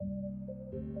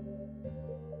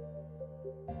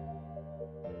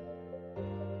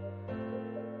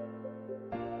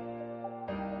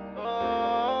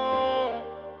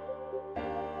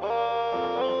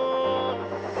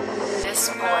This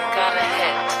boy got a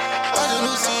hit. I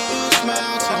just see you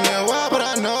smile. Took me a while, but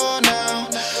I know now.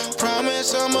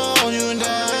 Promise I'ma hold you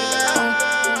down.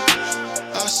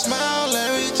 I smile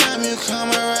every time you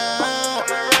come around.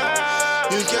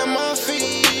 You get my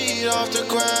feet off the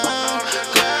ground.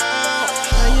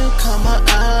 How you caught my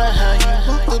eye, how you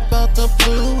walked about the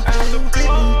blue.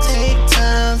 Didn't take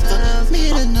time for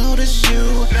me to notice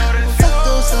you. Fuck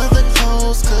those other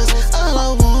clothes, cause all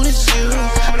I want is you.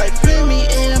 Like bring me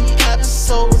in and pop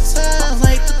so tight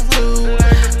like the glue.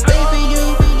 Baby, you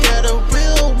got a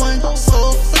real one,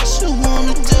 so what you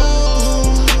wanna do?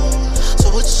 So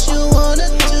what you wanna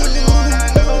do?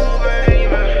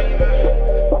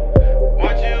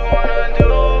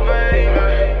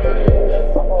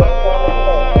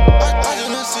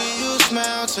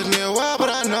 Took me a while, but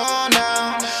I know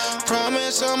now.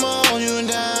 Promise I'ma hold you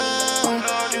down.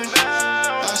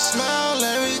 I smile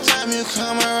every time you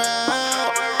come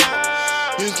around.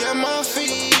 You get my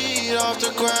feet off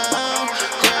the ground.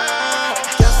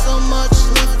 Got so much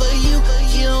love for you,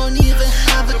 you don't even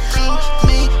have a clue.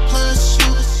 Me plus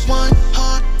you, one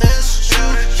heart, that's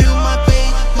true. You my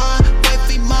babe, my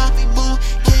wifey, my boo.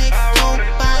 Can't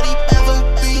nobody ever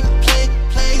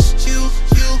replace you.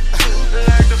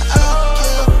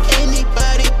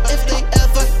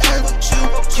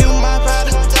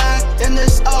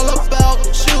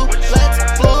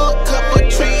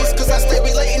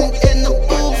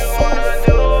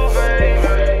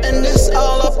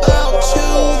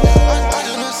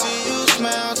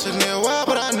 Took me a while,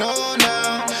 but I know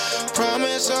now.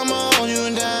 Promise I'ma hold you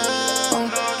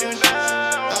down.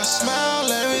 I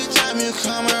smile every time you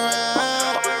come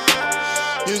around.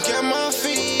 You get my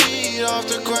feet off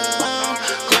the ground.